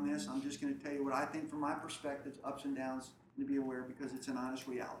authority on this. I'm just going to tell you what I think from my perspective, ups and downs, to be aware because it's an honest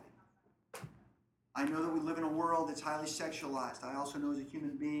reality. I know that we live in a world that's highly sexualized. I also know as a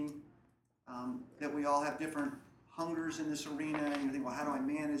human being that we all have different hungers in this arena. And you think, well, how do I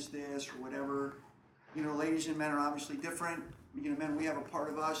manage this or whatever? Ladies and men are obviously different. Men, we have a part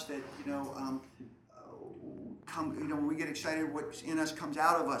of us that, when we get excited, what's in us comes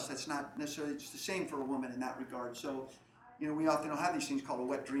out of us. That's not necessarily, it's the same for a woman in that regard. So, we often don't have these things called a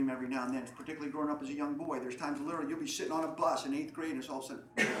wet dream every now and then, particularly growing up as a young boy. There's times literally you'll be sitting on a bus in 8th grade and it's all of a sudden,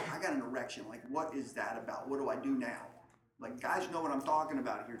 I got an erection. Like, what is that about? What do I do now? Like, guys know what I'm talking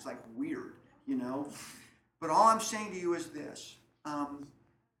about here. It's like weird, But all I'm saying to you is this.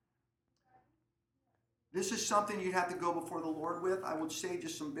 This is something you'd have to go before the Lord with. I would say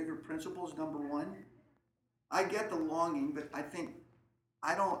just some bigger principles. Number one, I get the longing, but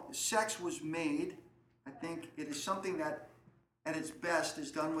sex was made. I think it is something that at its best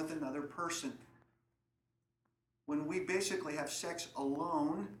is done with another person. When we basically have sex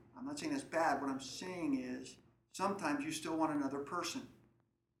alone, I'm not saying that's bad. What I'm saying is sometimes you still want another person.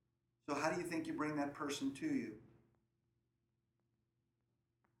 So how do you think you bring that person to you?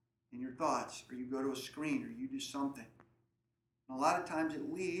 In your thoughts, or you go to a screen, or you do something. And a lot of times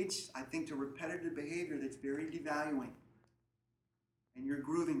it leads, I think, to repetitive behavior that's very devaluing. And you're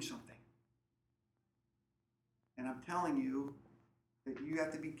grooving something. And I'm telling you that you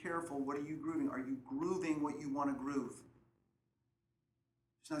have to be careful. What are you grooving? Are you grooving what you want to groove?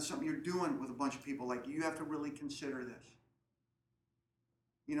 It's not something you're doing with a bunch of people. Like, you have to really consider this.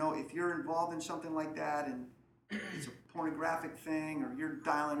 If you're involved in something like that and it's a pornographic thing, or you're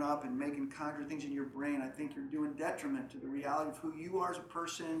dialing up and conjuring things in your brain, I think you're doing detriment to the reality of who you are as a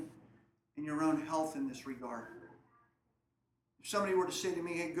person and your own health in this regard. If somebody were to say to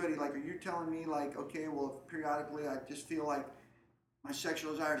me, hey, Goody, like, are you telling me, like, okay, well, periodically I just feel like my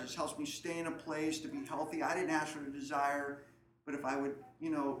sexual desires, this helps me stay in a place to be healthy. I didn't ask for the desire, but if I would,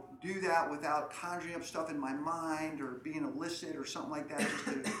 do that without conjuring up stuff in my mind or being illicit or something like that,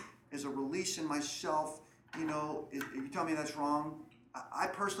 just as a release in myself, if you tell me that's wrong, I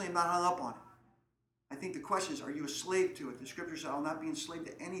personally am not hung up on it. I think the question is, are you a slave to it? The scripture says, I'll not be enslaved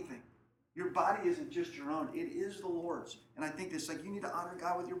to anything. Your body isn't just your own. It is the Lord's. And I think it's like you need to honor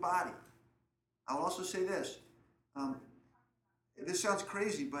God with your body. I will also say this. This sounds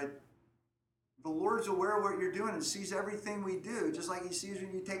crazy, but the Lord's aware of what you're doing and sees everything we do, just like he sees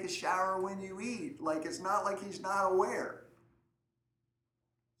when you take a shower or when you eat. Like, it's not like he's not aware.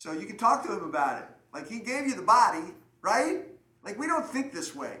 So you can talk to him about it. Like, he gave you the body, right? Like, we don't think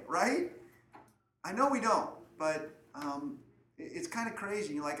this way, right? I know we don't, but it's kind of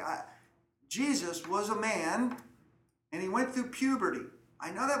crazy. Jesus was a man, and he went through puberty.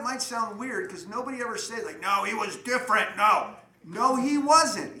 I know that might sound weird because nobody ever says, like, no, he was different. No, he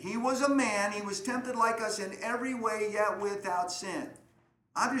wasn't. He was a man. He was tempted like us in every way, yet without sin.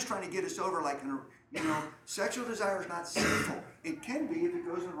 I'm just trying to get us over, sexual desire is not sinful. It can be if it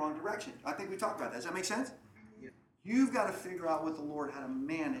goes in the wrong direction. I think we talked about that. Does that make sense? Yeah. You've got to figure out with the Lord how to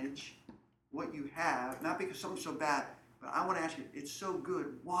manage what you have, not because something's so bad, but I want to ask you, it's so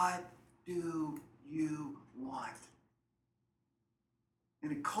good. What do you want?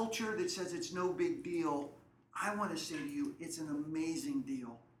 In a culture that says it's no big deal, I want to say to you, it's an amazing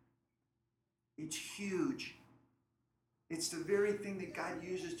deal. It's huge. It's the very thing that God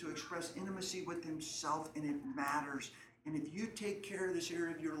uses to express intimacy with himself, and it matters. And if you take care of this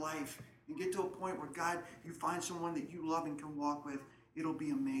area of your life and get to a point where God, you find someone that you love and can walk with, it'll be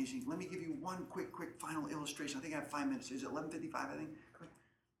amazing. Let me give you one quick final illustration. I think I have 5 minutes. Is it 11:55, I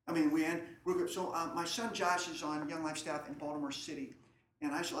think? We end. So my son Josh is on Young Life staff in Baltimore City.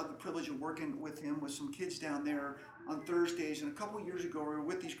 And I still have the privilege of working with him with some kids down there on Thursdays. And a couple of years ago, we were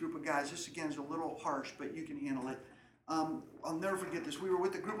with this group of guys. This, again, is a little harsh, but you can handle it. I'll never forget this. We were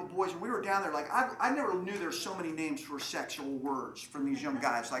with a group of boys, and we were down there. I never knew there were so many names for sexual words from these young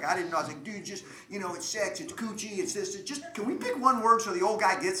guys. I didn't know. I was like, dude, just, it's sex, it's coochie, it's this. It's just, can we pick one word so the old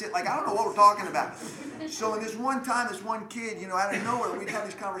guy gets it? I don't know what we're talking about. So in this one time, this one kid, out of nowhere, we'd have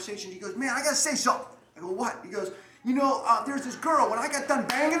these conversations. He goes, man, I got to say something. I go, what? He goes, there's this girl. When I got done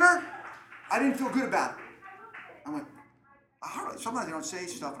banging her, I didn't feel good about it. I went, all right. Sometimes they don't say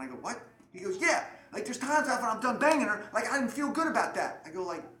stuff, and I go, what? He goes, yeah. There's times after I'm done banging her, I didn't feel good about that. I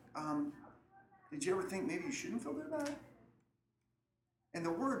go, did you ever think maybe you shouldn't feel good about it? And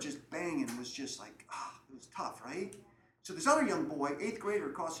the word just banging was just it was tough, right? So this other young boy, 8th grader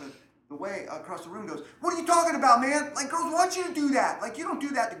across the room goes, what are you talking about, man? Girls want you to do that. You don't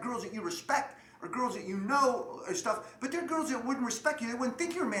do that to girls that you respect or girls that you know or stuff. But there are girls that wouldn't respect you. They wouldn't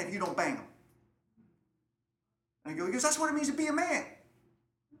think you're a man if you don't bang them. And I go, he goes, that's what it means to be a man.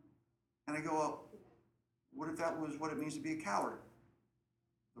 And I go, well, what if that was what it means to be a coward?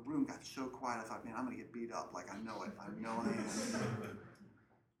 The room got so quiet, I thought, man, I'm going to get beat up. I know it. I know I am.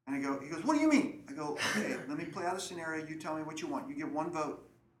 And he goes, what do you mean? I go, okay, let me play out a scenario. You tell me what you want. You get one vote.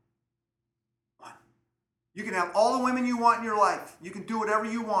 One. You can have all the women you want in your life. You can do whatever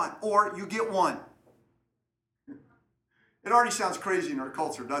you want, or you get one. It already sounds crazy in our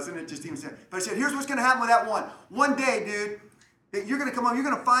culture, doesn't it? Just even saying. But I said, here's what's going to happen with that one. One day, dude, that you're going to come home, you're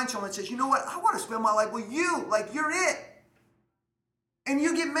going to find someone that says, you know what, I want to spend my life with you. You're it. And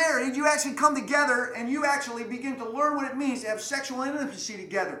you get married, you actually come together, and you actually begin to learn what it means to have sexual intimacy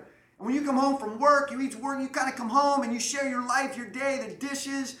together. And when you come home from work, you eat work, you kind of come home and you share your life, your day, the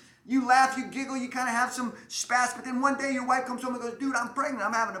dishes, you laugh, you giggle, you kind of have some spats, but then one day your wife comes home and goes, dude, I'm pregnant,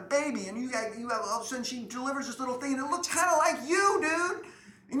 I'm having a baby, and you have, all of a sudden she delivers this little thing, and it looks kind of like you, dude.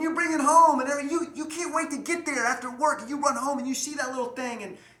 And you bring it home, and you can't wait to get there after work. And you run home, and you see that little thing,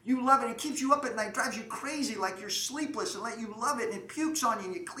 and you love it. It keeps you up at night, drives you crazy, like you're sleepless, and you love it, and it pukes on you,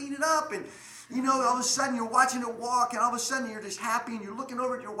 and you clean it up, and all of a sudden you're watching it walk, and all of a sudden you're just happy, and you're looking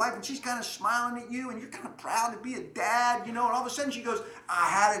over at your wife, and she's kind of smiling at you, and you're kind of proud to be a dad, and all of a sudden she goes, I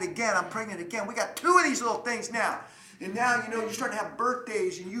had it again, I'm pregnant again. We got 2 of these little things now. And now, you're starting to have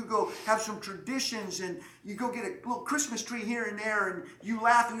birthdays, and you go have some traditions, and you go get a little Christmas tree here and there, and you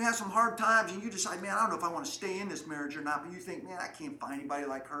laugh, and you have some hard times, and you decide, man, I don't know if I want to stay in this marriage or not, but you think, man, I can't find anybody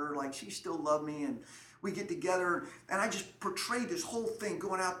like her, she still loved me, and we get together, and I just portrayed this whole thing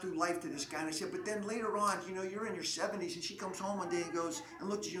going out through life to this guy, and I said, but then later on, you're in your 70s, and she comes home one day and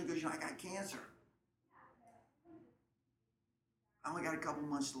looks at you and goes, I got cancer. I only got a couple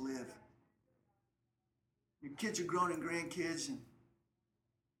months to live. Your kids are grown and grandkids, and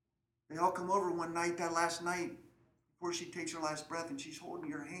they all come over one night, that last night, before she takes her last breath, and she's holding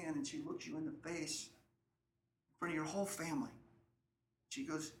your hand, and she looks you in the face in front of your whole family. She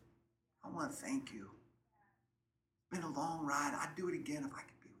goes, I want to thank you. It's been a long ride. I'd do it again if I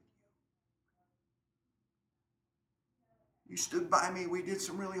could be with you. You stood by me. We did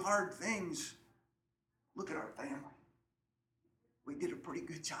some really hard things. Look at our family. We did a pretty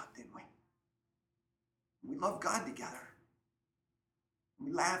good job, didn't we? We loved God together.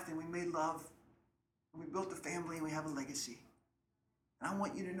 We laughed and we made love. And we built a family and we have a legacy. And I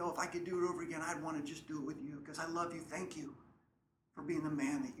want you to know if I could do it over again, I'd want to just do it with you because I love you. Thank you for being the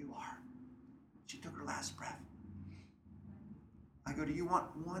man that you are. She took her last breath. I go, do you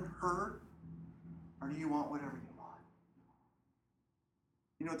want her or do you want whatever you want?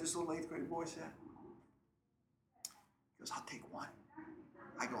 You know what this little 8th grade boy said? He goes, I'll take one.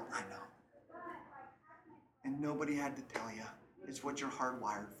 I go, I know. And nobody had to tell you. It's what you're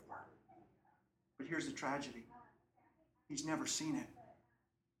hardwired for. But here's the tragedy. He's never seen it.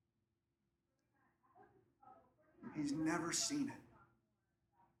 He's never seen it.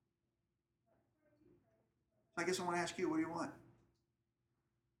 So I guess I want to ask you, what do you want?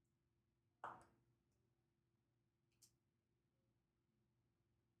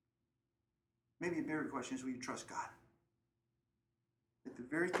 Maybe a bigger question is, will you trust God? That the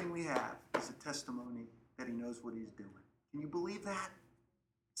very thing we have is a testimony that he knows what he's doing. Can you believe that?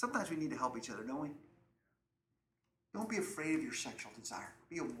 Sometimes we need to help each other, don't we? Don't be afraid of your sexual desire.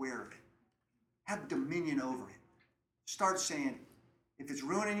 Be aware of it. Have dominion over it. Start saying, if it's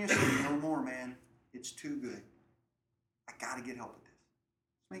ruining you, say no more, man. It's too good. I got to get help with this.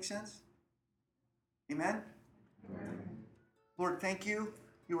 Does this make sense? Amen? Amen? Lord, thank you.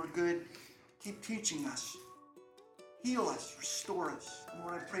 You are good. Keep teaching us. Heal us. Restore us. And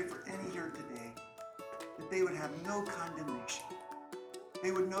Lord, I pray for any here today that they would have no condemnation.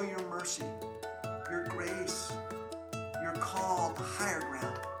 They would know your mercy, your grace, your call to higher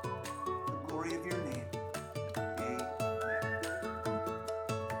ground, the glory of your name. Amen.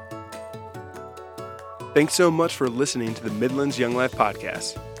 Thanks so much for listening to the Midlands Young Life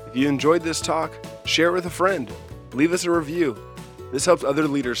Podcast. If you enjoyed this talk, share it with a friend. Leave us a review. This helps other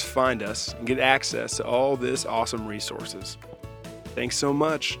leaders find us and get access to all this awesome resources. Thanks so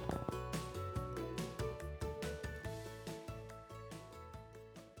much.